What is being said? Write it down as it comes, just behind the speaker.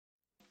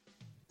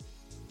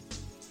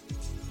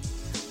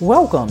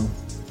Welcome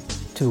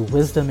to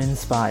Wisdom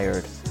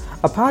Inspired,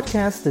 a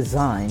podcast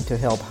designed to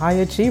help high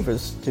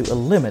achievers to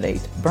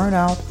eliminate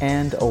burnout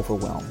and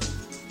overwhelm.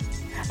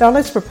 Now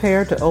let's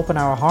prepare to open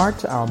our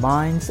hearts, our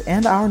minds,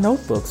 and our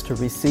notebooks to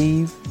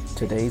receive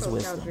today's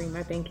wisdom.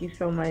 Dreamer, thank you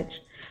so much.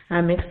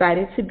 I'm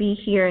excited to be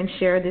here and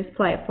share this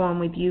platform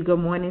with you. Good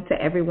morning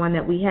to everyone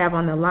that we have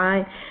on the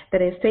line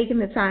that has taken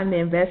the time to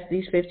invest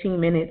these 15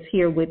 minutes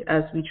here with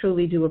us. We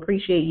truly do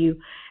appreciate you,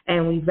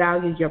 and we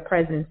value your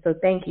presence. So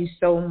thank you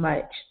so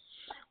much.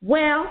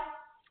 Well,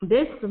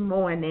 this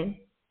morning,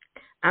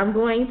 I'm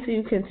going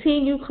to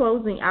continue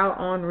closing out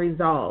on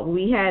resolve.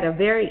 We had a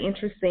very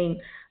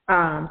interesting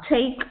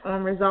take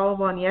on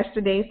resolve on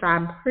yesterday, so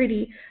I'm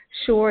pretty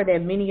sure that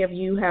many of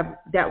you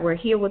that were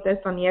here with us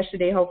on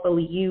yesterday,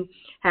 hopefully you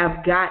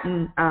have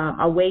gotten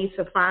a way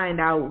to find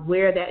out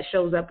where that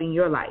shows up in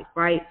your life,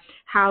 right?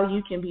 How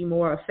you can be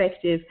more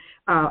effective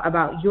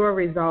about your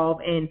resolve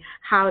and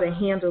how to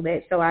handle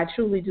that. So I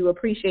truly do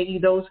appreciate you.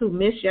 Those who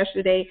missed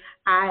yesterday,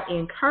 I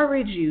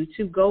encourage you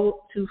to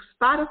go to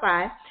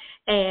Spotify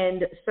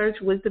and search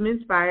Wisdom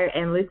Inspired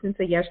and listen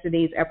to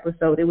yesterday's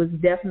episode. It was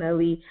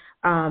definitely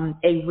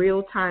a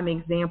real-time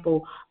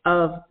example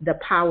of the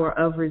power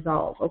of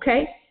resolve,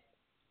 okay?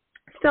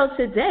 So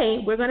today,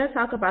 we're going to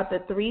talk about the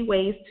 3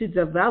 ways to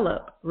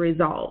develop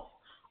resolve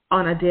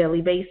on a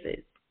daily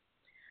basis.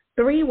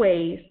 3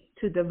 ways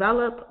to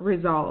develop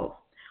resolve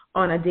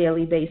on a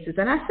daily basis.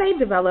 And I say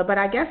develop, but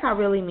I guess I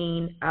really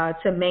mean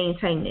to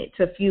maintain it,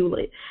 to fuel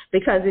it,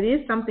 because it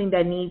is something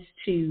that needs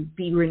to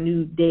be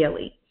renewed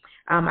daily.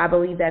 I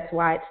believe that's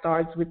why it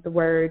starts with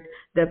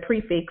the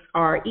prefix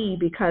RE,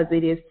 because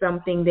it is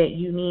something that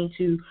you need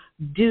to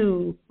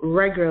do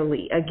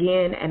regularly,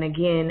 again and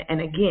again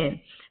and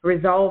again.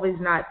 Resolve is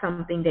not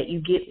something that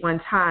you get one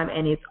time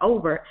and it's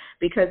over,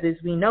 because as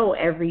we know,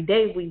 every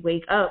day we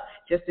wake up,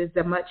 just as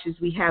much as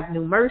we have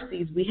new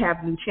mercies, we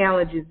have new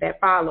challenges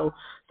that follow.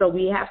 So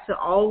we have to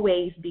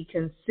always be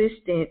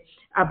consistent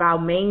about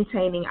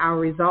maintaining our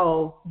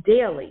resolve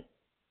daily.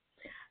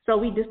 So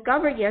we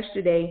discovered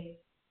yesterday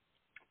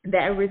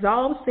that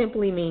resolve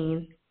simply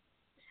means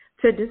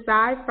to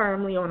decide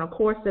firmly on a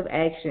course of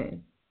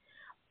action.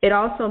 It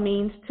also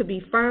means to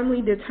be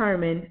firmly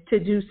determined to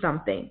do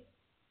something.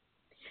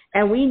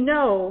 And we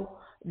know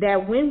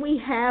that when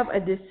we have a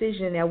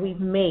decision that we've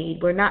made,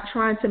 we're not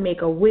trying to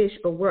make a wish,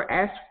 but we're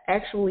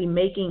actually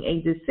making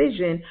a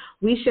decision.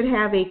 We should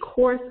have a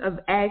course of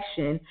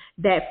action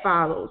that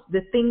follows,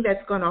 the thing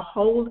that's going to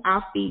hold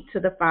our feet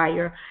to the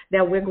fire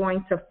that we're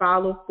going to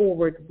follow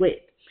forward with.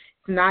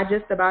 It's not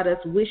just about us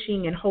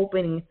wishing and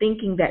hoping and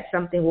thinking that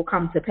something will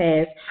come to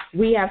pass.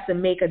 We have to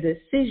make a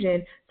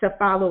decision to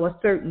follow a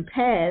certain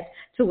path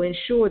to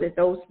ensure that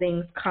those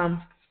things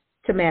come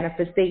to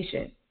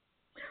manifestation.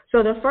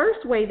 So the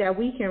first way that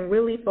we can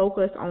really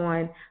focus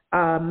on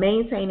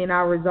maintaining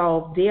our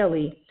resolve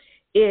daily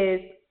is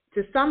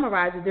to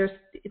summarize it.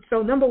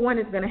 So number 1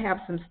 is going to have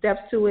some steps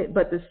to it,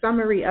 but the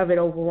summary of it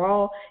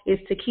overall is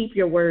to keep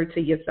your word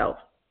to yourself.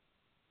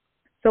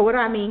 So what do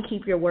I mean,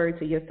 keep your word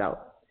to yourself?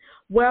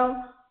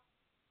 Well,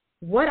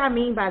 what I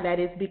mean by that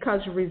is because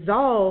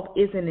resolve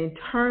is an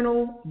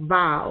internal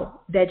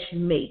vow that you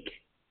make.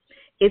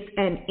 It's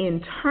an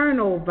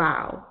internal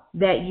vow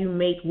that you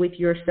make with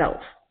yourself.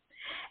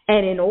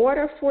 And in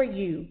order for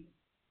you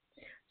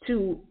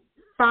to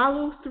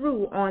follow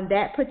through on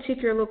that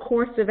particular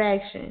course of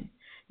action,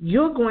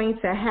 you're going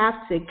to have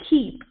to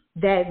keep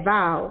that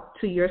vow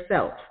to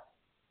yourself.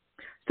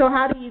 So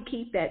how do you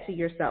keep that to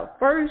yourself?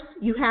 First,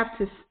 you have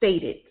to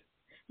state it.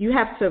 You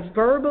have to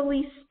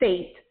verbally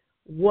state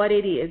what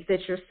it is that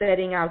you're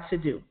setting out to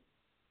do.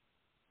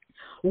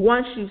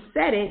 Once you've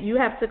said it, you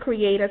have to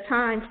create a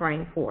time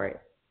frame for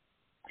it.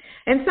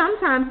 And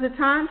sometimes the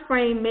time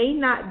frame may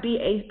not be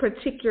a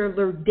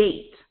particular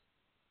date.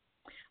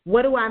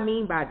 What do I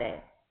mean by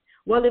that?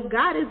 Well, if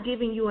God is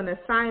giving you an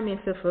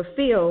assignment to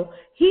fulfill,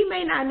 He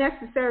may not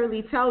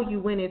necessarily tell you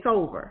when it's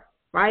over,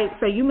 right?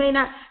 So you may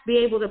not be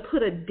able to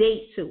put a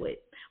date to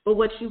it. But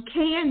what you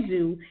can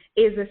do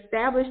is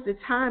establish the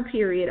time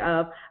period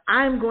of,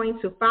 I'm going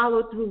to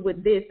follow through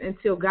with this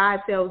until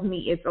God tells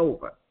me it's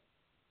over.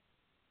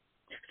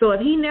 So if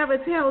He never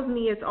tells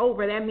me it's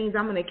over, that means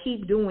I'm going to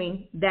keep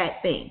doing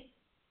that thing.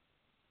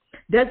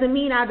 Doesn't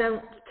mean I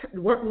don't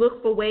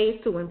look for ways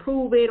to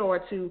improve it or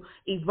to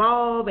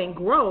evolve and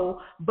grow,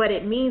 but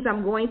it means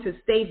I'm going to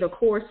stay the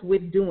course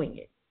with doing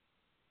it.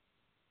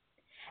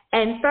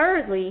 And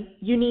thirdly,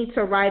 you need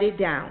to write it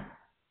down.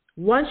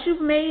 Once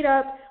you've made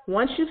up,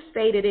 once you've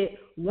stated it,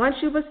 once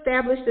you've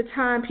established the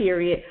time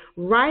period,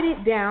 write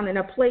it down in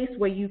a place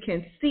where you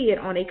can see it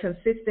on a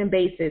consistent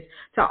basis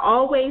to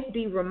always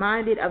be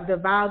reminded of the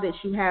vow that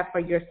you have for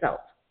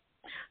yourself.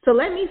 So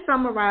let me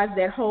summarize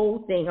that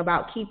whole thing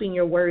about keeping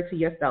your word to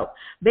yourself.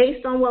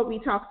 Based on what we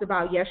talked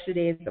about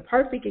yesterday, it's the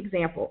perfect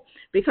example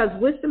because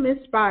Wisdom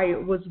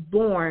Inspired was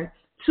born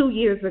 2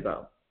 years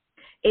ago.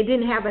 It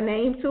didn't have a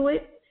name to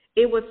it.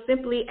 It was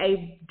simply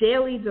a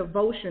daily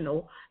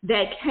devotional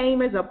that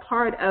came as a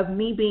part of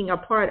me being a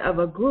part of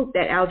a group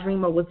that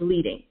Aldrima was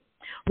leading.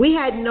 We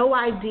had no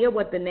idea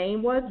what the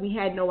name was. We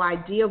had no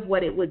idea of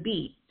what it would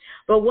be.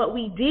 But what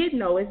we did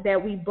know is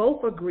that we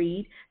both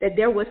agreed that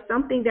there was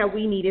something that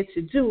we needed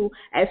to do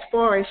as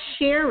far as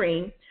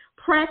sharing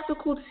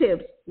practical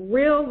tips,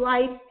 real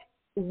life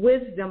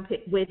wisdom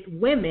with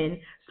women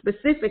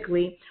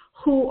specifically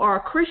who are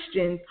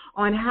Christians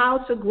on how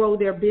to grow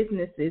their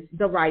businesses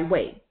the right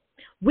way.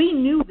 We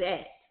knew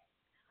that,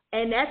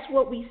 and that's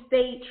what we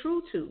stayed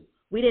true to.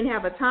 We didn't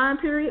have a time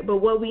period, but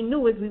what we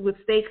knew is we would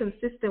stay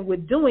consistent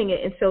with doing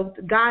it until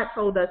God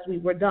told us we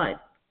were done.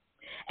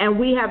 And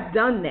we have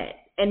done that,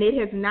 and it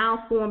has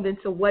now formed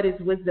into what is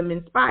Wisdom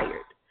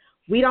Inspired.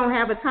 We don't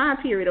have a time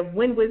period of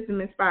when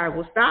Wisdom Inspired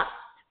will stop.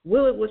 It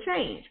will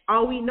change.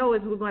 All we know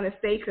is we're going to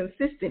stay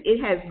consistent.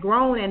 It has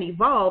grown and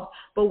evolved,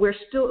 but we're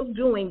still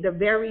doing the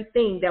very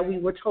thing that we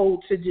were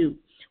told to do.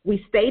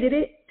 We stated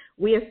it,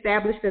 we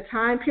established a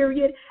time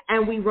period,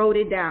 and we wrote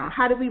it down.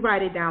 How did we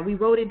write it down? We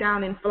wrote it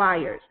down in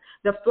flyers.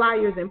 The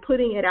flyers and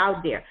putting it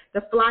out there.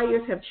 The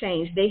flyers have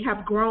changed. They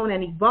have grown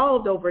and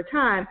evolved over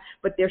time,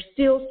 but they're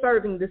still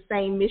serving the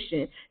same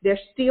mission. They're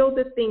still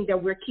the thing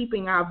that we're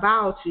keeping our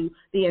vow to,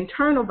 the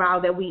internal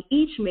vow that we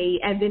each made,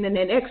 and then an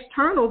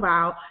external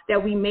vow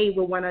that we made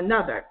with one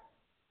another,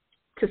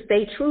 to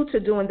stay true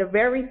to doing the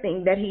very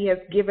thing that he has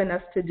given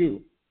us to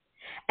do.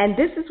 And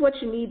this is what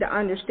you need to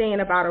understand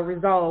about a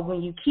resolve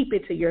when you keep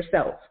it to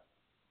yourself.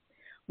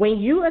 When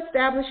you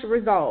establish a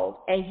resolve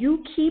and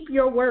you keep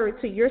your word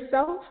to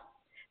yourself,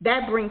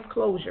 that brings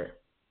closure.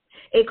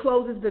 It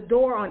closes the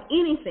door on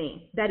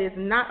anything that is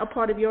not a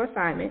part of your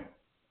assignment,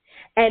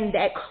 and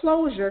that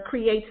closure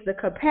creates the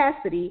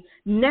capacity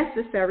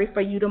necessary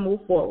for you to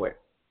move forward.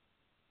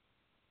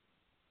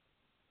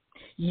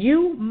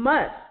 You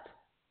must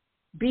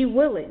be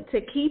willing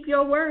to keep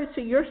your word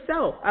to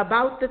yourself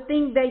about the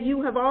thing that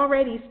you have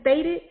already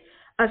stated,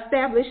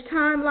 established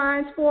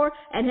timelines for,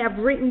 and have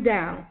written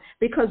down.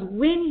 Because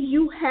when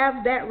you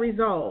have that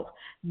resolve,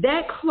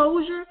 that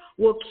closure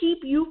will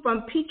keep you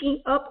from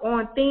picking up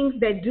on things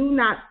that do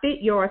not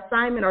fit your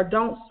assignment or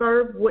don't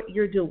serve what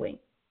you're doing.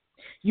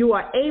 You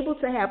are able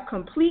to have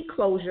complete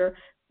closure,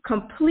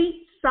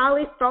 complete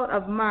solid thought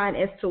of mind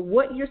as to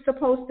what you're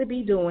supposed to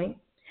be doing.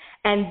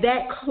 And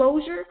that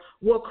closure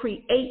will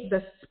create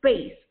the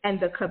space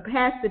and the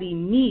capacity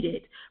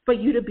needed for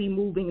you to be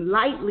moving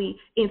lightly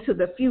into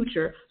the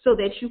future so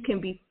that you can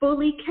be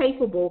fully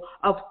capable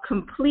of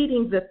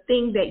completing the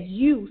thing that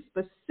you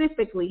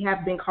specifically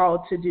have been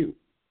called to do.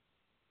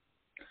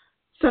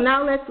 So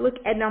now let's look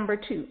at number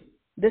 2.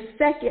 The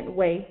second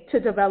way to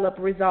develop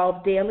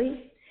resolve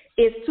daily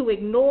is to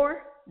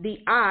ignore the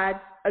odds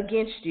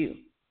against you.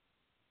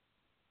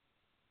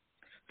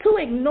 To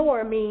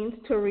ignore means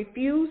to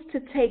refuse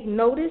to take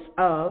notice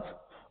of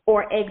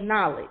or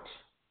acknowledge.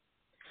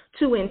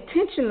 To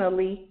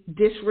intentionally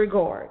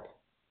disregard.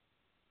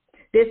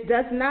 This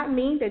does not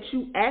mean that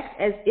you act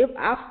as if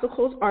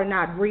obstacles are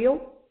not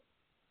real,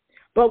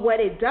 but what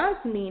it does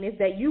mean is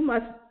that you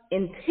must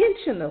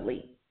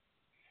intentionally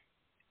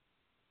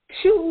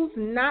choose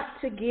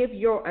not to give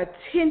your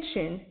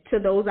attention to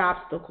those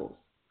obstacles.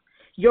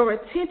 Your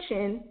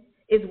attention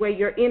is where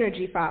your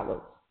energy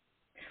follows.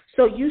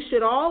 So you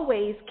should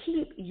always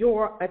keep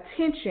your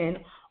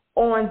attention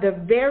on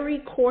the very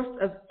course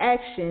of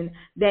action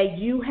that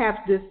you have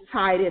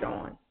decided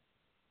on.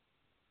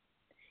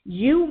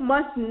 You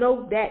must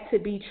know that to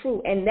be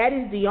true, and that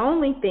is the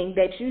only thing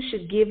that you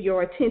should give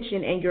your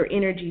attention and your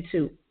energy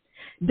to.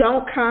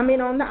 Don't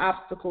comment on the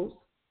obstacles.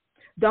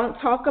 Don't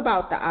talk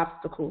about the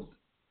obstacles.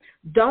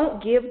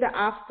 Don't give the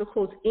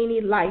obstacles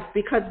any life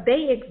because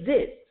they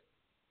exist.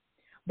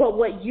 But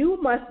what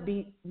you must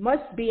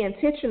be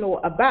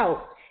intentional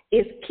about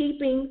is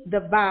keeping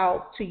the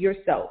vow to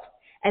yourself.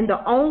 And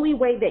the only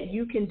way that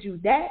you can do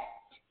that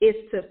is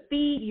to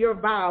feed your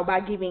vow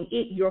by giving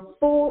it your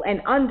full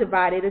and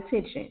undivided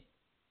attention.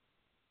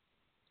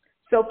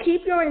 So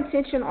keep your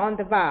intention on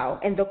the vow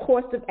and the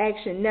course of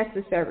action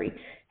necessary,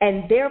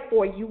 and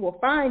therefore you will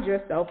find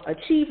yourself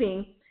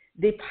achieving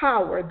the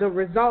power, the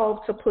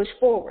resolve to push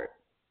forward.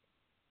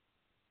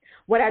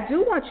 What I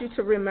do want you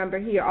to remember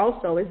here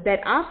also is that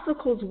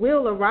obstacles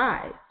will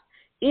arise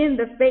in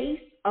the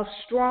face of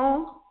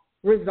strong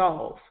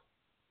resolve,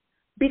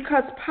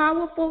 because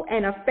powerful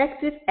and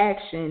effective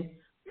action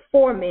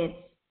foments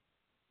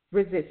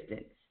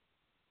resistance.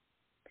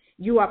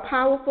 You are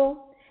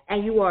powerful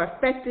and you are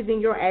effective in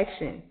your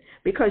action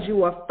because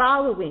you are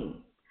following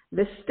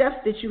the steps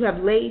that you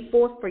have laid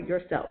forth for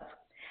yourself.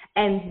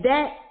 And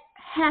that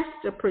has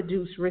to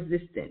produce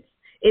resistance.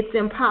 It's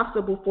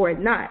impossible for it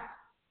not,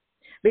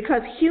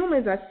 because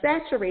humans are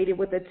saturated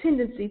with a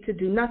tendency to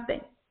do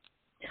nothing.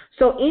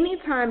 So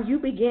anytime you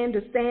begin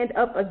to stand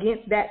up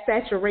against that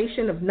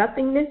saturation of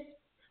nothingness,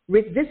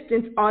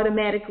 resistance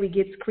automatically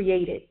gets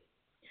created.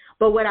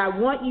 But what I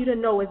want you to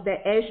know is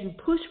that as you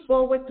push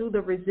forward through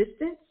the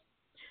resistance,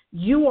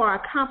 you are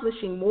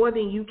accomplishing more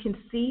than you can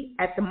see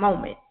at the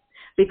moment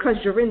because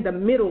you're in the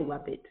middle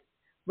of it,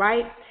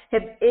 right?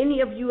 Have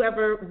any of you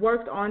ever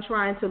worked on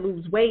trying to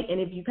lose weight?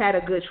 And if you've had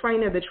a good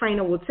trainer, the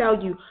trainer will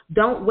tell you,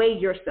 don't weigh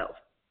yourself.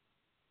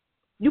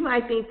 You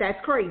might think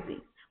that's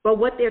crazy. But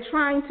what they're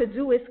trying to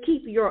do is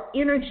keep your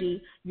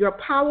energy, your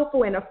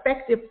powerful and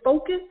effective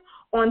focus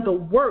on the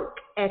work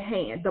at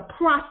hand, the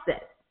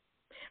process.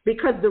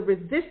 Because the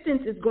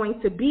resistance is going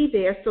to be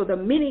there. So the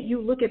minute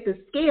you look at the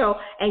scale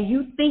and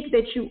you think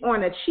that you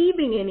aren't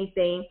achieving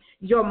anything,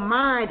 your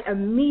mind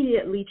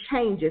immediately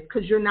changes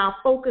because you're now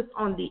focused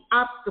on the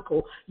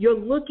obstacle. You're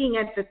looking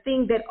at the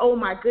thing that, oh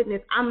my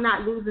goodness, I'm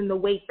not losing the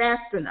weight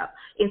fast enough.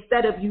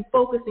 Instead of you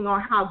focusing on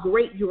how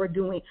great you are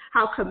doing,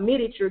 how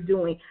committed you're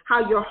doing,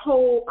 how your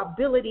whole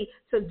ability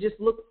to just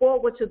look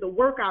forward to the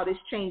workout is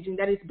changing,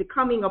 that it's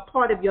becoming a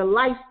part of your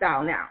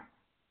lifestyle now.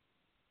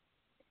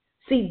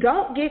 See,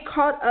 don't get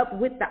caught up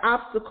with the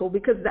obstacle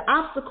because the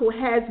obstacle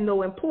has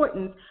no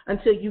importance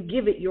until you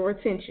give it your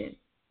attention.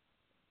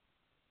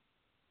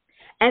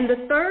 And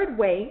the third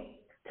way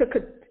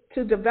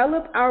to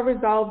develop our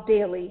resolve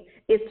daily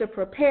is to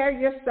prepare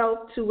yourself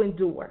to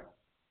endure.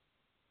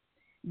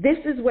 This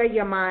is where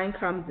your mind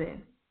comes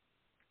in.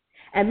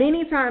 And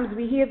many times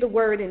we hear the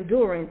word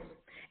endurance,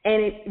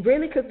 and it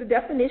really, because the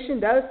definition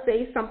does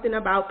say something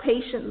about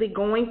patiently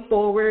going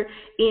forward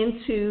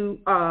into,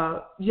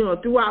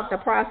 throughout the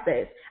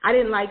process. I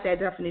didn't like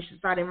that definition,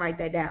 so I didn't write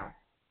that down.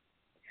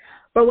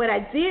 But what I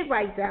did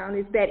write down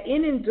is that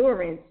in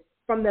endurance,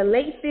 from the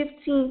late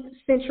 15th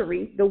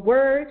century, the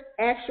word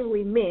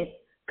actually meant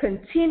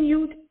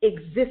continued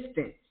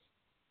existence,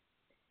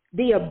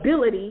 the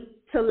ability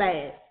to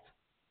last.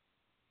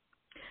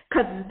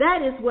 Because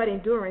that is what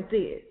endurance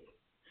is.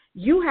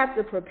 You have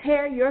to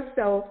prepare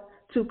yourself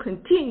to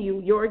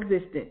continue your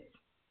existence.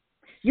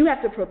 You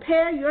have to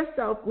prepare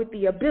yourself with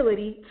the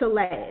ability to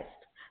last,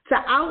 to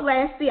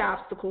outlast the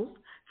obstacles,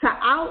 to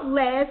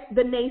outlast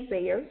the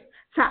naysayers,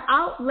 to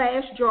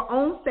outlast your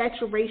own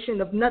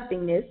saturation of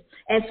nothingness,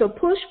 and to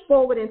push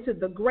forward into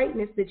the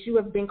greatness that you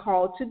have been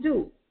called to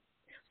do.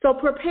 So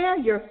prepare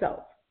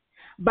yourself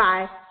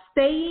by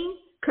staying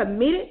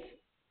committed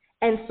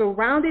and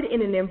surrounded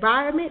in an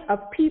environment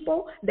of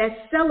people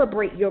that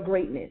celebrate your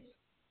greatness.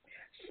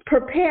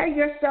 Prepare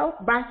yourself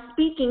by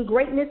speaking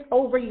greatness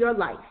over your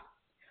life.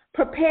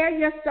 Prepare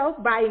yourself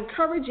by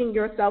encouraging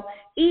yourself.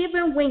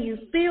 Even when you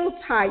feel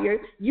tired,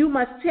 you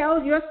must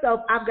tell yourself,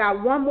 I've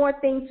got one more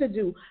thing to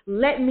do.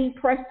 Let me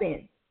press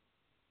in.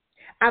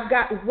 I've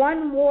got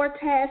one more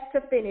task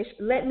to finish.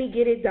 Let me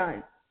get it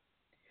done.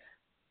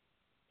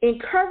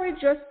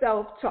 Encourage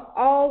yourself to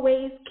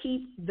always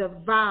keep the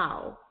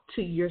vow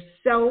to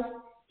yourself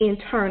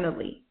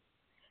internally,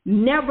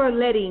 never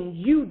letting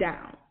you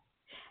down.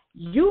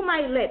 You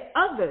might let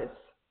others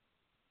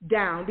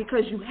down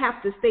because you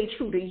have to stay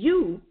true to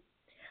you.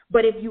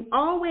 But if you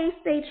always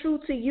stay true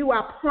to you,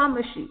 I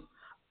promise you,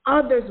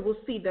 others will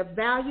see the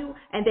value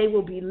and they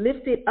will be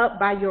lifted up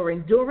by your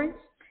endurance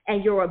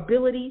and your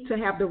ability to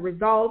have the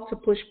resolve to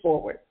push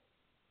forward.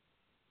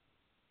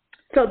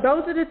 So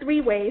those are the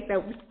three ways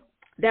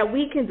that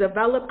we can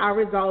develop our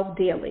resolve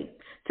daily: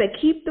 to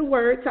keep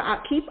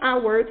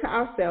our word to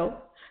ourselves,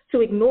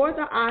 to ignore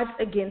the odds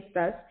against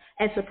us,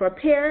 and to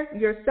prepare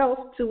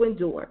yourself to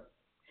endure.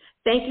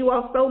 Thank you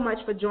all so much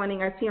for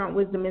joining us here on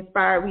Wisdom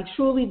Inspired. We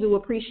truly do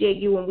appreciate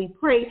you, and we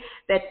pray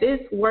that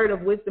this word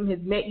of wisdom has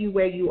met you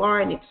where you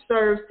are, and it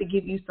serves to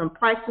give you some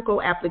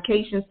practical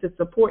applications to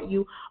support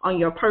you on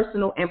your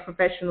personal and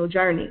professional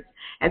journeys.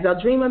 As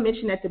Eldrima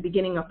mentioned at the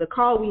beginning of the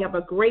call, we have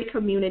a great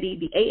community,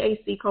 the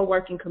AAC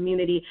co-working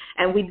community,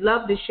 and we'd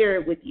love to share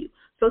it with you.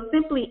 So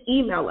simply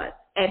email us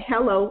at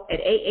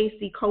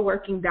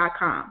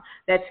hello@aaccoworking.com.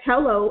 That's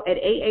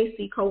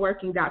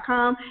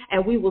hello@aaccoworking.com,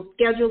 and we will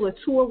schedule a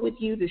tour with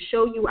you to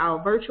show you our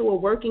virtual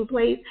working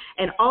place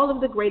and all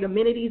of the great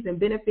amenities and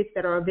benefits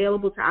that are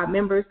available to our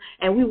members,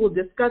 and we will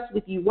discuss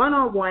with you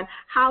one-on-one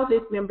how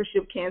this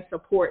membership can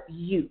support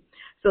you.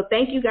 So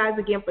thank you guys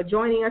again for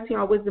joining us here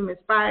on Wisdom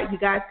Inspired. You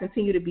guys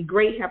continue to be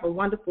great. Have a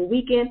wonderful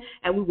weekend,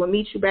 and we will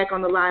meet you back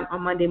on the line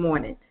on Monday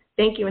morning.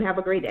 Thank you and have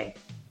a great day.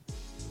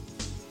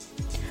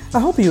 I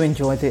hope you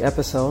enjoyed the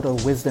episode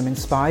of Wisdom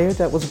Inspired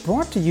that was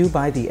brought to you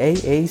by the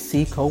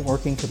AAC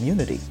Co-working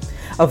Community,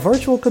 a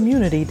virtual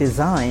community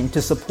designed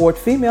to support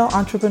female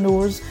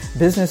entrepreneurs,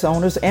 business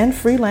owners, and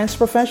freelance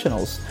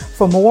professionals.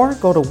 For more,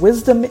 go to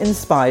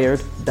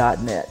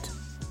wisdominspired.net.